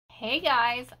Hey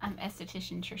guys, I'm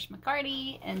esthetician Trish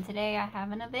McCarty, and today I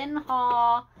have an Avène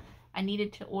haul. I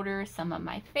needed to order some of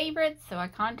my favorites, so I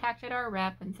contacted our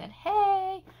rep and said,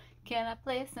 hey, can I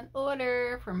place an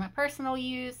order for my personal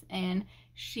use? And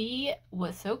she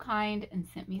was so kind and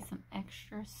sent me some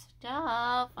extra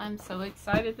stuff. I'm so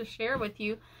excited to share with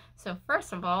you. So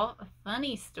first of all, a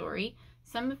funny story.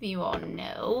 Some of you all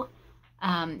know,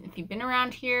 if you've been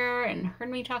around here and heard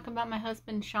me talk about my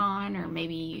husband Sean, or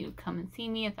maybe you come and see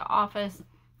me at the office,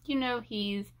 you know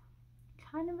he's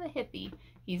kind of a hippie.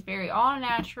 He's very all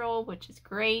natural, which is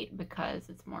great because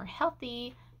it's more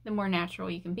healthy the more natural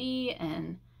you can be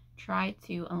and try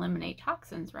to eliminate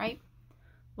toxins, right?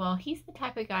 Well, he's the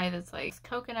type of guy that's like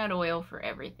coconut oil for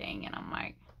everything, and I'm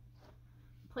like,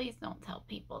 please don't tell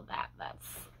people that. That's,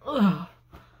 ugh,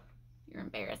 you're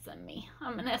embarrassing me.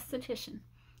 I'm an esthetician.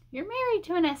 You're married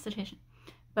to an esthetician.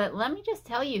 But let me just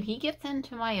tell you, he gets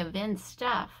into my Avène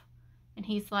stuff. And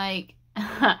he's like,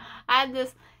 I had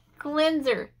this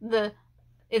cleanser.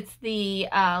 It's the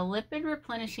lipid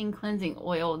replenishing cleansing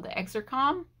oil, the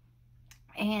eczema-prone.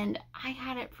 And I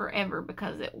had it forever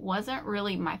because it wasn't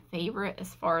really my favorite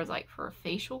as far as like for a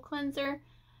facial cleanser.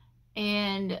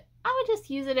 And I would just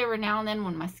use it every now and then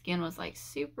when my skin was like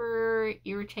super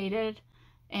irritated.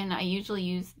 And I usually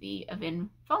use the Avène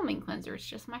foaming cleanser. It's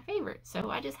just my favorite. So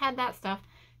I just had that stuff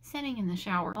sitting in the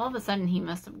shower. All of a sudden, he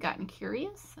must have gotten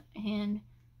curious. And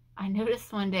I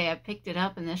noticed one day I picked it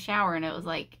up in the shower and it was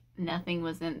like nothing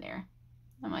was in there.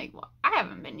 I'm like, well, I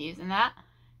haven't been using that.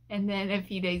 And then a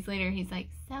few days later, he's like,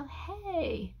 so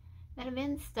hey, that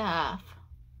Avène stuff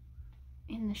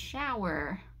in the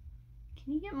shower.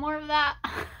 Can you get more of that?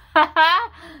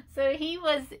 So he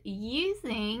was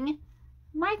using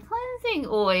my cleansing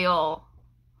oil.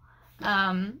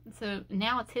 So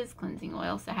now it's his cleansing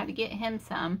oil, so I had to get him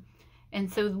some. And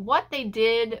so what they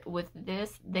did with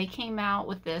this, they came out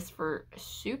with this for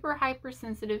super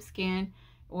hypersensitive skin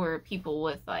or people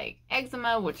with like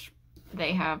eczema, which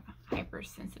they have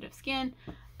hypersensitive skin.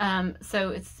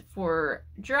 So it's for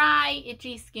dry,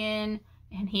 itchy skin,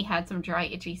 and he had some dry,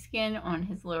 itchy skin on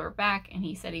his lower back, and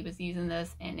he said he was using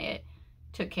this and it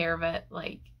took care of it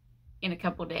like in a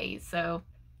couple days. So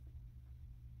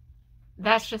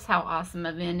that's just how awesome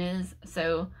Avène is.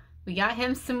 So we got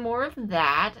him some more of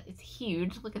that. It's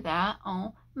huge. Look at that.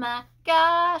 Oh my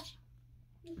gosh.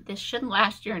 This shouldn't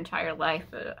last your entire life,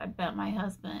 but I bet my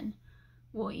husband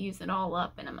will use it all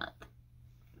up in a month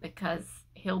because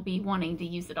he'll be wanting to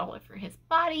use it all over his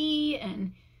body,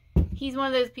 and he's one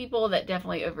of those people that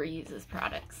definitely overuses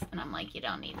products. And I'm like, you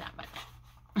don't need that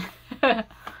much.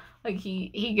 Like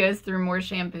he goes through more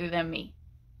shampoo than me.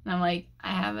 And I'm like,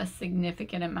 I have a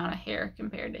significant amount of hair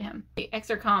compared to him. The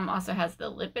eczema-prone also has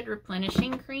the lipid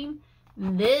replenishing cream.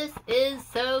 This is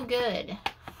so good.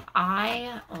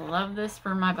 I love this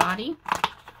for my body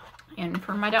and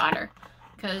for my daughter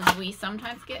because we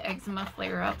sometimes get eczema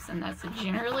flare-ups, and that's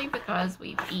generally because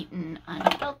we've eaten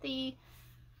unhealthy.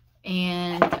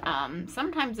 And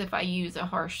sometimes if I use a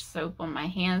harsh soap on my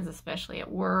hands, especially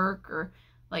at work, or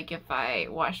like if I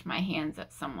wash my hands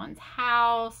at someone's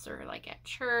house or like at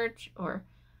church or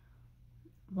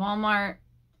Walmart,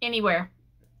 anywhere.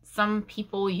 Some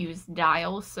people use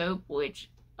dial soap,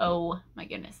 which, oh my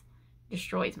goodness,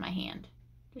 destroys my hand.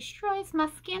 Destroys my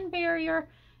skin barrier.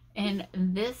 And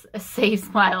this saves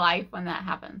my life when that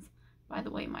happens. By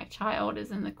the way, my child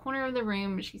is in the corner of the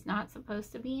room. She's not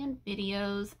supposed to be in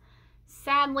videos.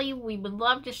 Sadly, we would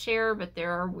love to share, but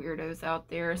there are weirdos out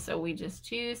there, so we just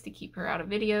choose to keep her out of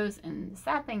videos. And the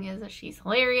sad thing is that she's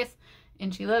hilarious,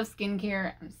 and she loves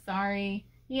skincare. I'm sorry.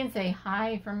 You can say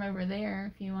hi from over there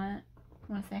if you want.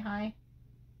 You want to say hi?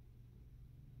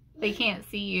 They can't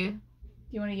see you. Do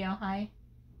you want to yell hi?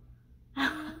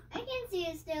 I can see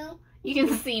you still. You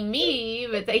can see me,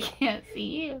 but they can't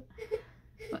see you.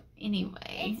 But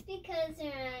anyway. It's because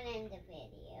they're not in the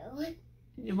video.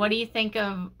 What do you think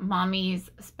of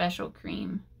Mommy's special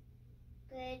cream?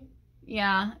 Good.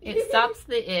 Yeah, it stops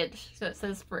the itch. So it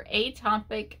says for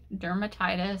atopic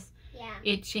dermatitis,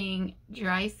 itching,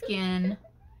 dry skin,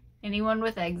 anyone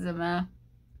with eczema.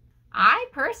 I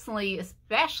personally,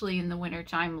 especially in the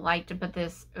wintertime, like to put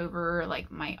this over like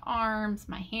my arms,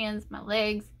 my hands, my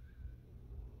legs,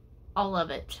 all of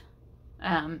it.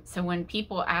 So when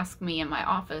people ask me in my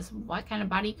office, what kind of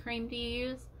body cream do you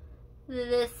use?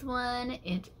 This one,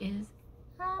 it is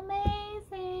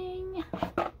amazing.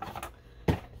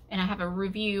 And I have a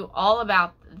review all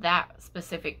about that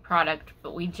specific product,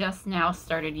 but we just now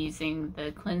started using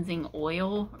the cleansing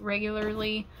oil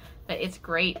regularly. But it's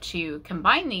great to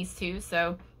combine these two.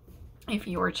 So if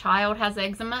your child has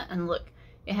eczema, and look,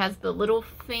 It has the little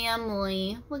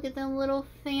family. Look at the little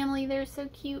family. They're so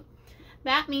cute.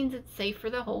 That means it's safe for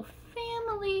the whole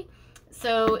family.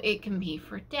 So it can be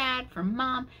for dad, for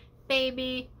mom,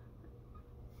 baby,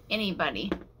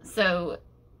 anybody. So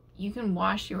you can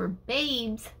wash your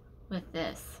babes with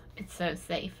this. It's so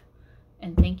safe.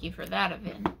 And thank you for that,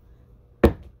 Avène.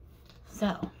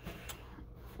 So,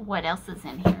 what else is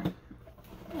in here?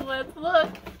 Let's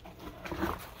look.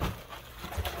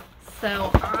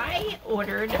 So I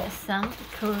ordered some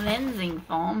cleansing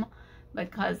foam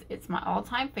because it's my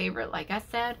all-time favorite, like I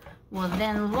said. Well,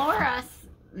 then Laura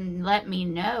let me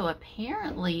know,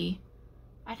 apparently,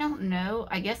 I don't know,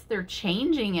 I guess they're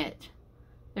changing it.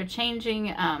 They're changing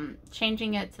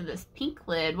it to this pink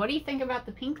lid. What do you think about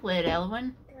the pink lid,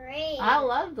 Elwin? Great. I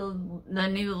love the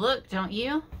new look, don't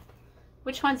you?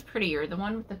 Which one's prettier, the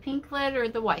one with the pink lid or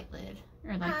the white lid?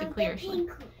 Or like the clear lid?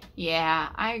 Yeah,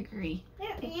 I agree.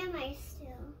 Where am I still?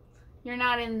 You're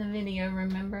not in the video,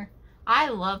 remember? I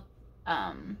love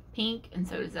pink, and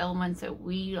so does Elwin, so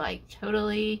we like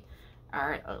totally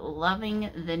are loving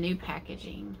the new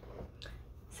packaging.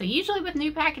 So usually with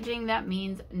new packaging, that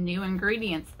means new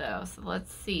ingredients though. So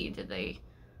let's see,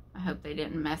 I hope they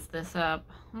didn't mess this up.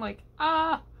 I'm like,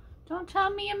 don't tell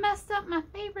me you messed up my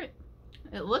favorite.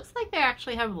 It looks like they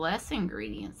actually have less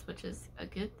ingredients, which is a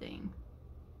good thing.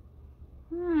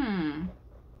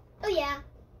 Oh yeah.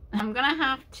 I'm gonna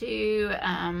have to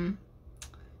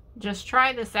just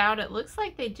try this out. It looks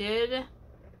like they did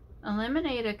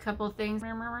eliminate a couple things.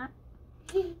 I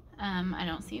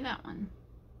don't see that one.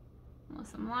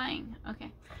 Unless I'm lying.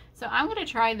 Okay. So I'm gonna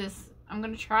try this. I'm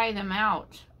gonna try them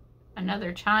out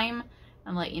another time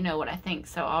and let you know what I think.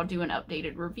 So I'll do an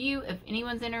updated review. If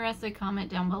anyone's interested, comment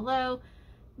down below.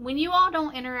 When you all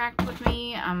don't interact with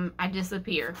me, I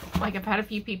disappear. Like, I've had a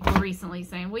few people recently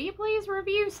saying, will you please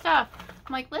review stuff?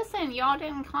 I'm like, listen, y'all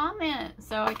didn't comment.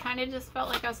 So I kind of just felt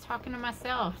like I was talking to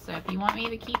myself. So if you want me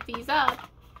to keep these up,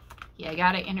 you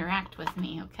gotta interact with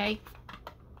me, okay?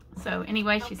 So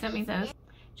anyway, she sent me those.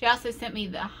 She also sent me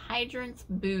the Hydrance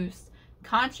Boost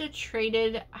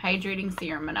Concentrated Hydrating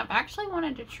Serum. And I've actually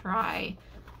wanted to try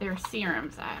their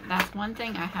serums. That's one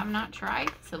thing I have not tried.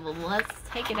 So let's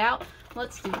take it out.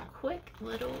 Let's do quick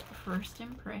little first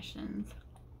impressions.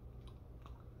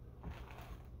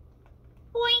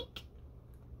 Boink!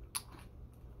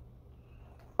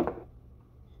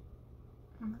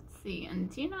 Let's see, and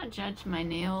do not judge my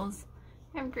nails.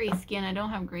 I have great skin. I don't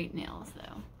have great nails,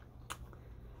 though.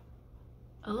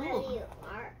 Oh. Well, you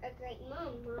are a great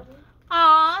mom, Mommy.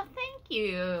 Aw, thank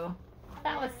you.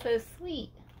 That was so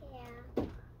sweet. Yeah.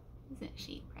 Isn't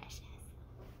she precious?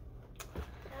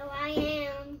 Oh, I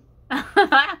am.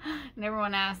 And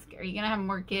everyone asks, are you going to have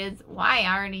more kids? Why?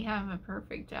 I already have a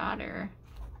perfect daughter.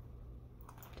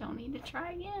 Don't need to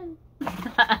try again.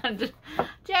 Just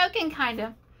joking, kind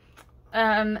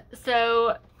of.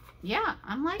 So, yeah,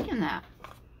 I'm liking that.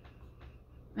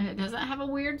 And it doesn't have a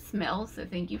weird smell, so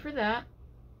thank you for that.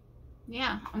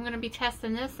 Yeah, I'm going to be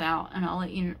testing this out, and I'll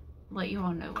let you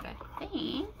all know what I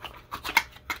think.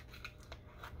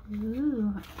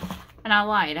 Ooh. And I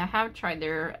lied. I have tried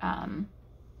their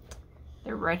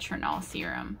Retronol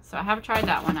serum. So I have tried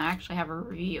that one. I actually have a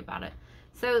review about it.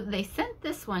 So they sent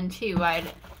this one too.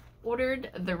 I'd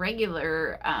ordered the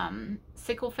regular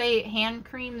sickle fate hand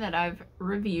cream that I've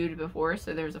reviewed before.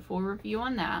 So there's a full review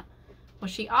on that. Well,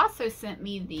 she also sent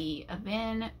me the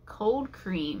Avène cold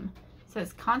cream. It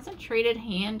says concentrated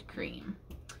hand cream.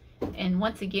 And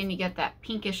once again, you get that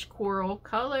pinkish coral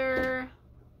color.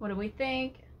 What do we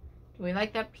think? Do we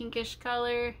like that pinkish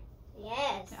color?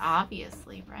 Yes.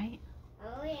 Obviously, right?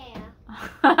 Oh,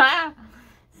 yeah.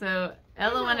 So,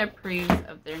 Elwin approves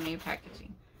of their new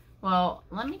packaging. Well,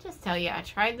 let me just tell you, I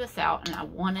tried this out and I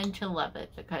wanted to love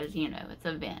it because, you know, it's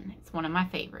Avène. It's one of my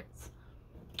favorites.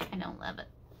 I don't love it.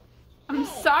 I'm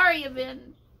sorry,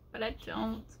 Avène, but I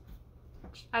don't.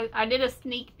 I did a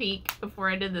sneak peek before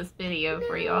I did this video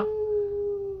for y'all.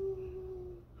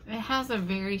 It has a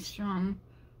very strong...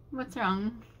 What's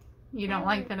wrong? You don't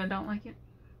like that I don't like it?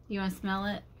 You want to smell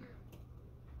it?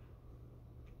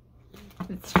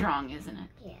 It's strong, isn't it?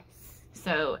 Yes.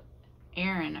 So,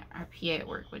 Erin, our PA at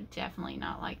work, would definitely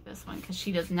not like this one because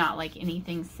she does not like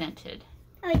anything scented.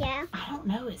 Oh, yeah? I don't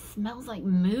know. It smells like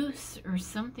mousse or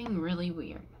something really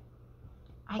weird.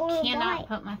 I cannot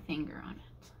put my finger on it.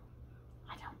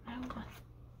 I don't know.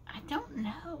 I don't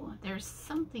know. There's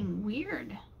something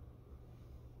weird.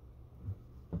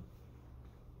 I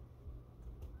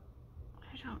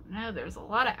don't know. There's a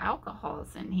lot of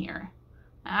alcohols in here.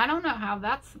 I don't know how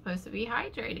that's supposed to be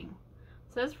hydrating.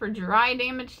 It says for dry,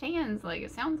 damaged hands. Like,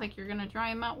 it sounds like you're going to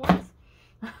dry them out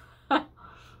worse.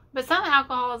 But some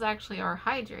alcohols actually are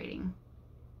hydrating.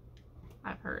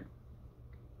 I've heard.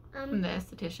 From the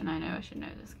esthetician, I know I should know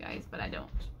this, guys, but I don't.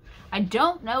 I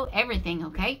don't know everything,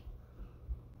 okay?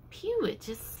 Pew, it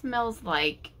just smells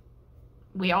like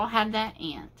we all had that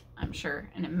aunt, I'm sure.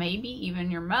 And it maybe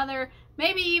even your mother,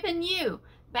 maybe even you.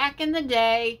 Back in the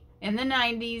day, in the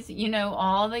 90s, you know,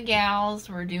 all the gals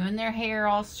were doing their hair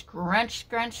all scrunch,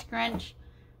 scrunch, scrunch.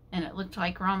 And it looked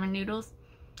like ramen noodles.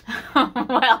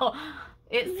 Well,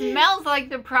 it smells like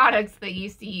the products they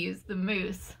used to use, the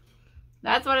mousse.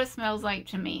 That's what it smells like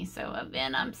to me. So,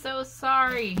 Avène, I'm so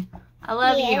sorry. I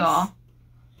love you all.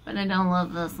 But I don't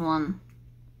love this one.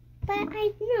 But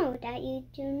I know that you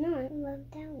do not love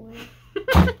that one.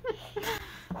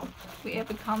 We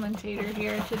have a commentator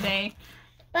here today.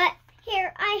 But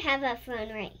here, I have a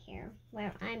phone right here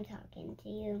where I'm talking to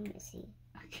you, Missy.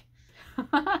 Okay.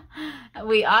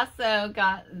 We also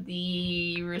got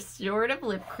the restorative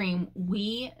lip cream.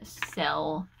 We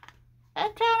sell a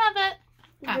ton of it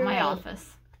at my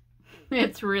office.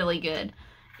 It's really good.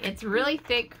 It's really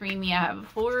thick, creamy. I have a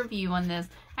full review on this.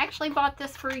 I actually bought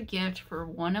this for a gift for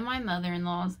one of my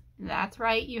mother-in-laws. That's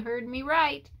right, you heard me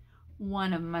right.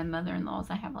 One of my mother-in-laws.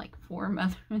 I have like 4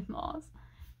 mother-in-laws.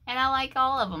 And I like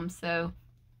all of them, so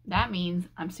that means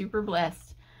I'm super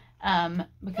blessed.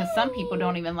 Because some people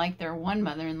don't even like their one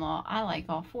mother-in-law. I like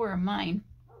all 4 of mine.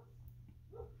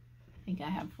 I think I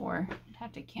have 4. I'd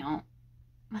have to count.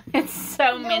 It's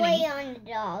so many. No way on the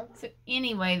dog. So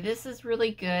anyway, this is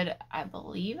really good. I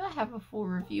believe I have a full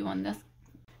review on this.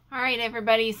 Alright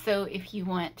everybody, so if you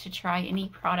want to try any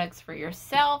products for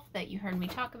yourself that you heard me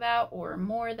talk about or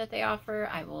more that they offer,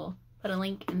 I will put a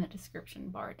link in the description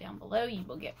bar down below. You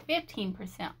will get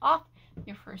 15% off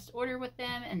your first order with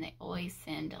them, and they always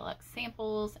send deluxe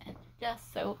samples, and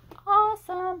just so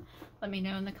awesome. Let me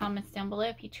know in the comments down below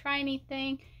if you try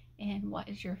anything and what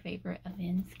is your favorite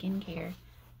Avène skincare.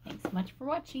 Thanks so much for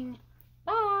watching.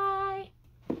 Bye!